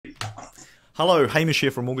Hello, Hamish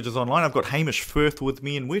here from Mortgages Online. I've got Hamish Firth with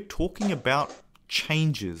me, and we're talking about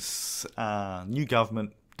changes, new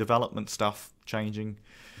government, development stuff changing.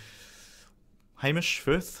 Hamish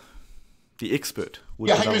Firth, the expert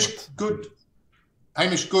with Hamish, good.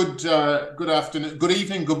 Hamish, good afternoon, good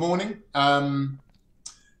evening, good morning.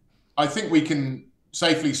 I think we can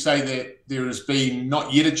safely say that there has been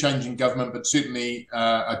not yet a change in government, but certainly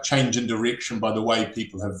a change in direction by the way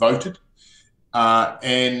people have voted.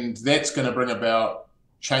 And that's going to bring about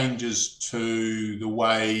changes to the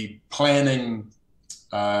way planning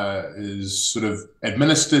is sort of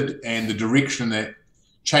administered and the direction that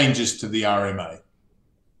changes to the RMA.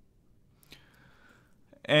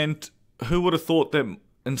 And who would have thought that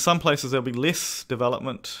in some places there'll be less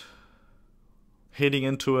development heading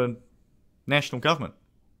into a national government,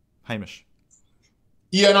 Hamish?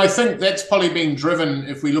 Yeah, and I think that's probably being driven,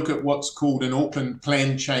 if we look at what's called in Auckland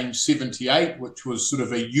Plan Change 78, which was sort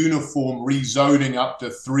of a uniform rezoning up to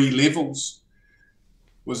 3 levels,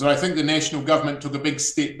 was that I think the national government took a big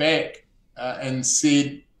step back and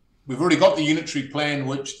said, we've already got the unitary plan,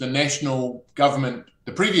 which the national government,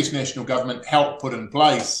 the previous national government helped put in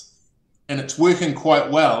place, and it's working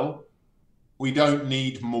quite well. We don't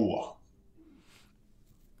need more.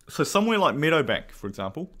 So somewhere like Meadowbank, for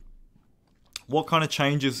example, what kind of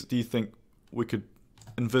changes do you think we could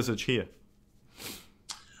envisage here?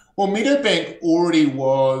 Well, Meadowbank already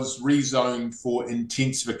was rezoned for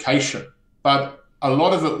intensification, but a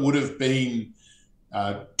lot of it would have been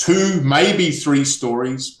 2, maybe 3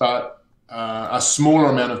 stories, but a smaller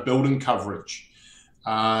amount of building coverage.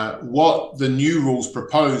 What the new rules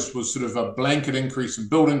proposed was sort of a blanket increase in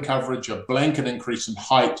building coverage, a blanket increase in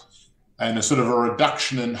height, and a sort of a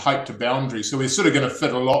reduction in height to boundary. So we're sort of going to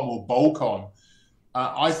fit a lot more bulk on.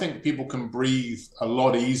 I think people can breathe a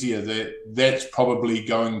lot easier that that's probably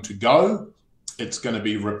going to go. It's going to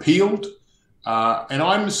be repealed. And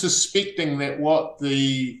I'm suspecting that what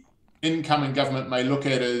the incoming government may look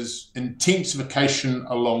at is intensification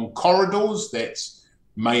along corridors. That's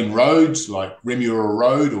main roads like Remuera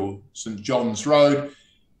Road or St John's Road.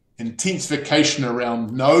 Intensification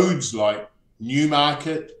around nodes like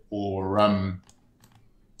Newmarket or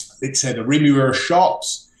let's say the Remuera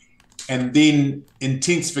shops. And then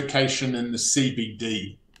intensification in the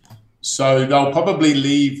CBD. So they'll probably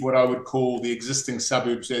leave what I would call the existing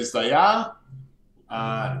suburbs as they are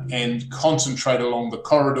and concentrate along the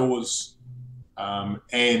corridors,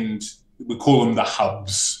 and we call them the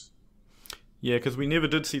hubs. Yeah, because we never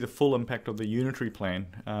did see the full impact of the unitary plan.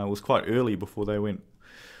 It was quite early before they went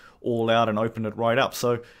all out and opened it right up.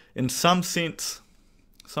 So in some sense,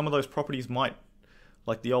 some of those properties might,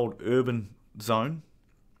 like the old urban zone,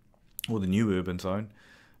 or the new urban zone,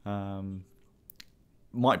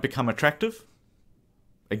 might become attractive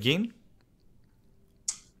again.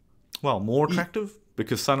 Well, more attractive,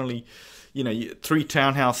 because suddenly, 3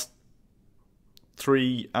 townhouse,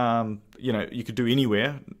 3, you could do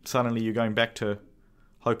anywhere. Suddenly you're going back to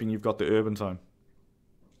hoping you've got the urban zone.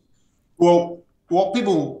 Well,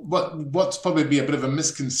 what's probably be a bit of a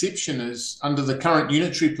misconception is under the current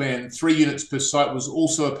unitary plan, 3 units per site was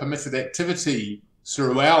also a permitted activity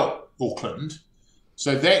throughout Auckland.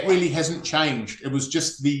 So that really hasn't changed. It was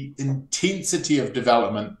just the intensity of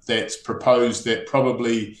development that's proposed that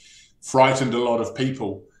probably frightened a lot of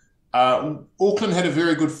people. Auckland had a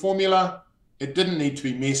very good formula. It didn't need to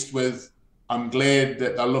be messed with. I'm glad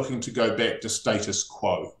that they're looking to go back to status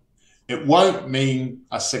quo. It won't mean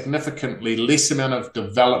a significantly less amount of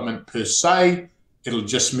development per se. It'll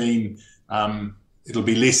just mean it'll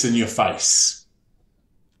be less in your face.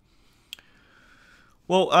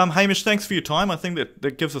 Well, Hamish, thanks for your time. I think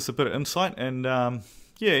that gives us a bit of insight, and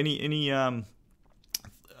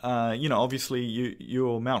obviously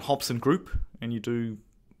you're Mount Hobson Group, and you do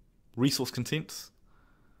resource consents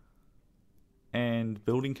and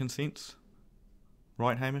building consents,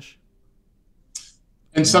 right, Hamish?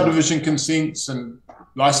 And subdivision consents and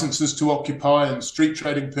licenses to occupy and street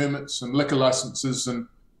trading permits and liquor licenses and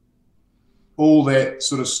all that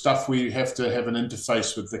sort of stuff. We have to have an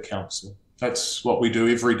interface with the council. That's what we do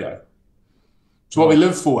every day. It's what we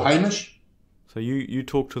live for, Hamish. So you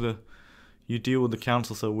talk to you deal with the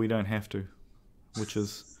council so we don't have to, which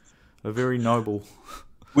is a very noble.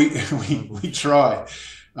 We try.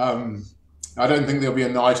 I don't think there'll be a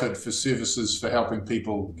knighthood for services for helping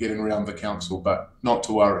people getting around the council, but not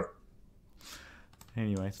to worry.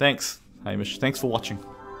 Anyway, thanks, Hamish. Thanks for watching.